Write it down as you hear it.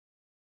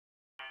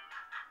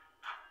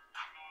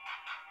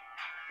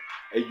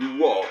Hey,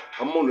 you all,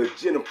 I'm on a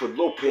Jennifer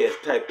Lopez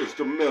type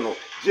instrumental.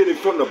 Jenny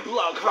from the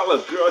block,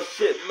 holla girl,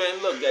 shit,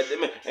 man, look,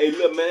 goddamn it. Hey,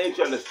 look, man, I ain't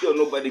trying to steal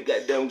nobody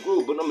goddamn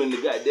groove, but I'm in the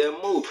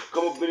goddamn mood.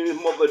 Come up in this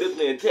motherfucker, this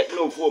man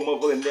techno for a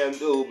motherfucking damn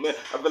dude, man.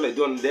 I feel like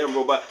doing a damn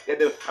robot,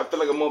 goddamn, I feel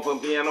like a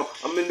motherfucking piano.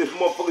 I'm in this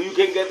motherfucker, you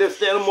can't goddamn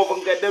stand a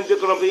motherfucking goddamn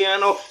dick on a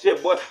piano.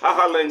 Shit, boy, I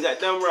holla and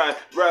goddamn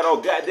ride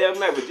all goddamn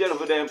night for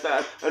Jennifer damn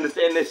thighs.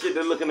 Understand that shit,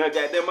 they look in her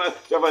goddamn eyes.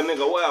 Drive a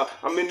nigga wild.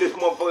 I'm in this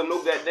motherfucker,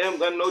 no goddamn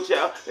gun, no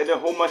child. Goddamn,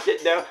 hold my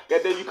shit down.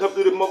 Goddamn, you come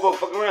through this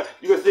motherfucker around,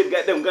 you gonna say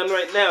goddamn gun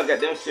right now.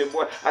 Goddamn shit,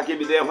 boy. I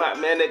keep it damn hot,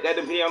 man. That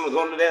goddamn piano's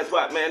on the damn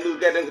spot, man. Lose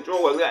goddamn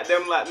control.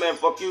 Goddamn lot, man.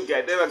 Fuck you,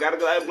 goddamn. I gotta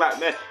go out block,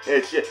 man.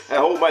 And shit. I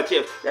hold my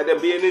chips.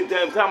 Goddamn be any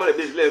damn time on that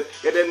bitch lives.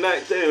 Goddamn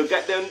night,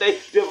 goddamn day.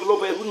 Jennifer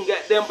Lopez, we can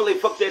goddamn play.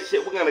 Fuck that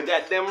shit. We're gonna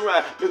goddamn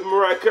ride. Miss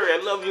Mariah Curry,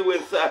 I love you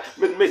inside.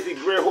 Miss Macy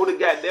Greer, hold it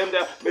goddamn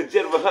down. Miss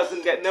Jennifer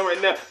Hudson, goddamn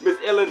right now. Miss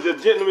Ellen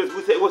DeGeneres,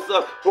 we say what's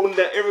up. Holding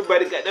down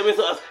everybody, goddamn it's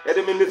us.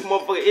 Goddamn in this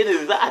motherfucker. It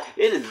is I.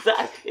 It is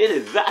I. It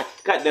is I.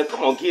 Goddamn,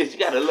 come on, kids. You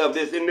gotta love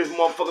this in this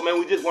motherfucker, man.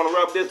 We just wanna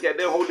rub this,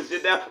 goddamn, hold this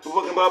shit down for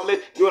fucking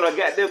public. Doing a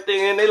goddamn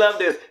thing, and they love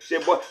this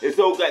shit, boy. It's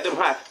so goddamn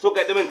hot, so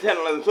goddamn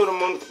intimidating, so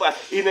them on the spot.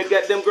 Eating a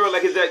goddamn girl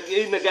like it's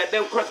eating a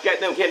goddamn crunch,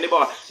 goddamn candy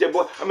bar. Shit,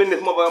 boy. I'm in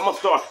this motherfucker. I'm a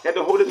star.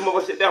 Goddamn, hold this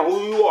motherfucker shit down. Who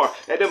you are?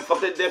 Goddamn,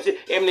 fuck that damn shit.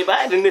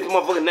 Everybody in this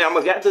motherfucker now.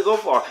 I'm got to go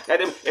far.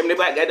 Goddamn,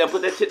 everybody, goddamn,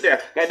 put that shit down.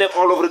 Goddamn,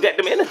 all over the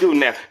goddamn inner tube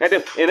now.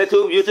 Goddamn, inner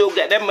tube, YouTube,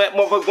 goddamn,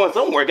 motherfucker going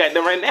somewhere.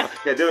 Goddamn, right now.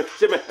 Goddamn,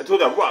 shit, man. I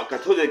told you I rock. I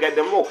told you I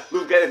goddamn roll.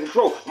 Lose goddamn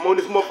control. I'm on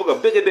this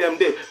motherfucker bigger damn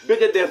dick,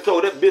 bigger damn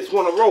soul. That bitch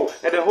wanna roll.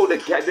 And then hold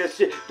that goddamn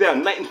shit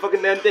down night and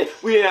fucking damn day.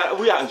 We out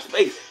in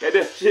space.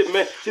 Goddamn shit,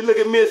 man. She look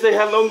at me and say,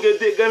 how long your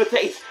dick gonna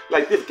taste?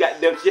 Like this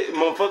goddamn shit,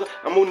 motherfucker.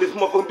 I'm on this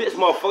motherfucking bitch,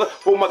 motherfucker.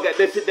 Hold my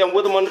goddamn shit down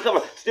with him on the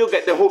cover. Still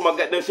goddamn hold my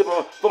goddamn shit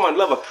for my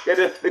lover.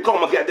 Goddamn, they call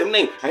my goddamn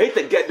name. I hate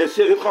that goddamn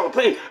shit. They call me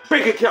plain.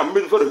 Bank account,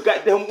 for the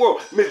goddamn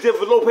world. Miss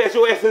Jennifer Lopez,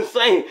 your ass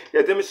insane.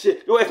 Goddamn it,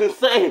 shit. Your ass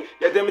insane.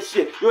 Goddamn it,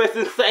 shit. Your ass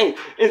insane.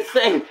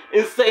 Insane.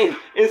 Insane.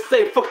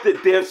 Insane. Fuck the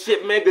damn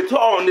shit, man.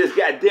 Guitar on this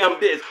goddamn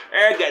bitch.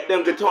 Air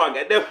goddamn guitar.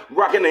 Goddamn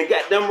rocking and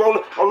goddamn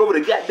rolling all over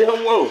the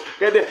goddamn world.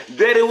 Goddamn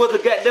daddy was a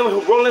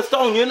goddamn rolling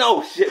stone, you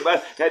know. Shit,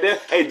 man. Goddamn,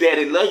 hey,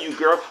 daddy love you,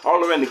 girl.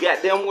 All around the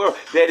goddamn world.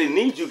 Daddy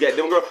needs you,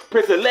 goddamn girl.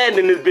 Prince of Land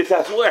in this bitch,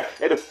 I swear.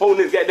 And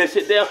holding this goddamn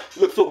shit down.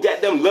 Look so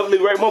goddamn lovely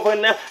right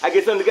motherfucker now. I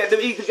get something to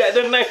goddamn eat the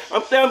goddamn night.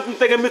 I'm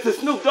thinking Mr.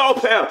 Snoop Dogg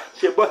pound.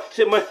 Shit, boy.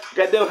 Shit, man.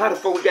 Goddamn, how the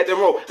fuck we goddamn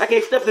roll? I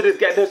can't step to this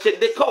goddamn shit.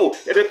 They cold.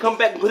 And then come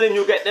back and put in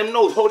your goddamn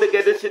nose. Hold that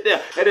goddamn shit down.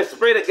 And then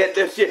spray that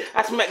goddamn shit.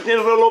 I smack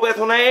Jennifer Lopez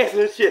on her ass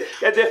and shit.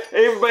 Goddamn,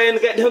 everybody in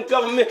the goddamn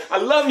government. I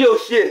love your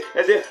shit.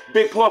 And then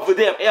big point for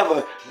them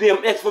ever.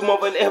 DMX for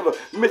motherfucking ever.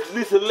 Miss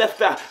Lisa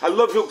Left Eye. I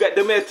love your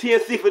goddamn ass.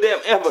 TNC for them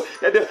ever.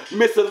 And then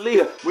Miss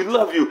Aaliyah. We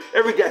love you.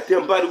 Every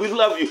goddamn body. We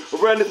love you.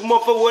 Around this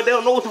motherfucker where they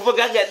don't know what the fuck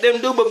I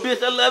goddamn do, but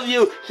bitch, I love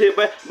you. Shit,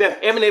 man. Damn,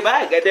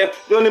 everybody goddamn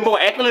doing them more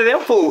acting like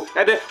them fool.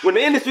 Goddamn, when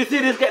the industry see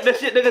this goddamn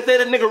shit, they can say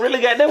that nigga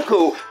really goddamn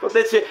cool. But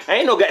that shit, I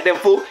ain't no goddamn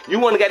fool. You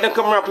wanna goddamn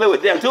come around and play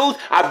with damn tools?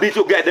 I beat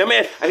your goddamn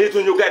ass. I hit you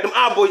in your goddamn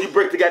eye, boy. You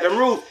break the goddamn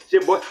rules.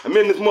 Shit, boy. I'm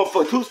in this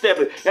motherfucker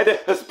two-stepping. Goddamn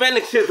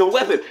Hispanic shit's a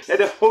weapon.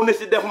 Goddamn holding this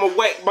shit down from my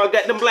white, my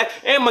goddamn black,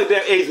 and my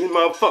damn Asian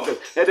motherfuckers.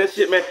 Goddamn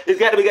shit, man. It's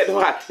gotta be goddamn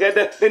hot.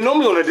 Goddamn, they know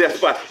me on the death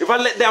spot. If I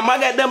let down my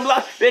goddamn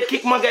block, they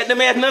kick my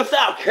goddamn ass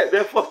non-stop.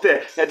 Goddamn, fuck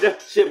that. Goddamn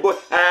shit, boy.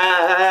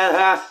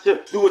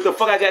 Shit, do what the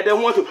fuck I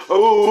goddamn want to.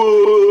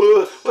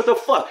 Oh, what the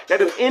fuck?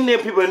 Goddamn Indian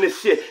people in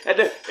this shit.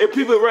 Goddamn, and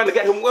people around the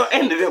goddamn world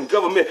and the damn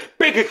government.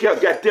 Bank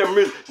account, goddamn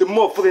music, the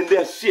motherfucking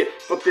damn shit.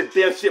 Fuck that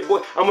damn shit,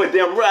 boy. I'm a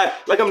damn ride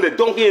like I'm the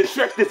donkey and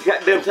Shrek this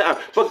goddamn time.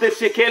 Fuck that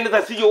shit, Candace.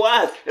 I see your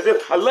eyes. Goddamn,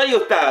 I love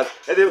your thighs.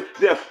 Goddamn,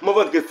 damn,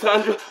 motherfucking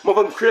Cassandra,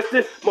 motherfucking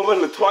Kristen,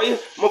 motherfucking Latoya,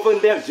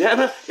 motherfucking damn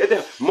Jana,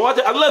 goddamn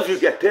Martha. I love you,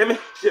 goddamn it.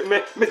 Shit,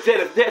 man. Miss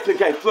Janet Jackson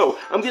can't flow.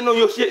 I'm getting on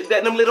your shit,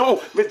 goddamn later on.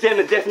 Miss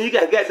Janet Jackson, you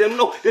gotta goddamn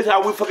know. This is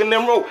how we fucking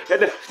them roll.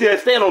 Goddamn, still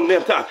stand on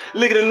them time.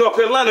 Look at North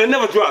Carolina,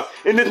 never drop.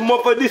 And this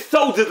motherfucker, these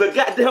soldiers are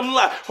goddamn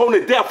lot.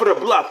 Holding it down for the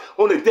block.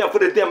 Holding it down for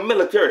the damn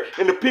military.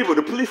 And the people,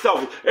 the police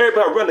officers,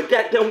 everybody around the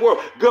goddamn world.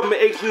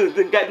 Government agents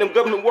and goddamn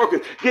government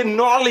workers. Getting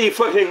gnarly,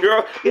 fucking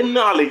girl. Getting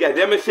gnarly,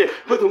 goddamn it, shit.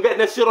 Put some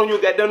goddamn shit on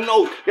your goddamn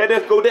nose.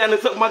 Goddamn go down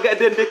and suck my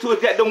goddamn dick to his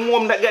goddamn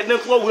warm, that goddamn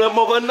clothes. That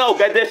motherfucker know.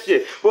 Goddamn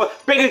shit. Boy,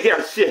 big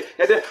account shit.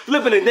 Goddamn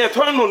flipping and damn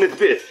turning on this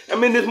bitch. I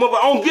mean, this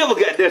motherfucker, I don't give a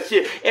goddamn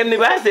shit.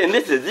 Everybody saying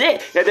this is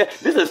it. Goddamn,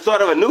 this is the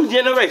start of a new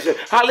generation.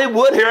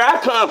 Hollywood, here I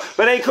come.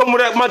 But I ain't coming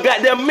without my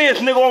goddamn men's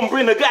nigga on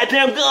bring the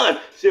goddamn gun.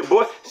 Shit,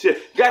 boy.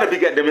 Shit. Gotta be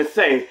goddamn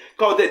insane.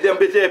 Cause that damn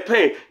bitch ass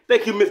pain.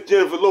 Thank you, Miss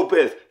Jennifer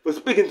Lopez, for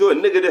speaking to a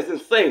nigga that's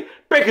insane.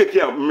 Bank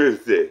account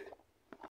music.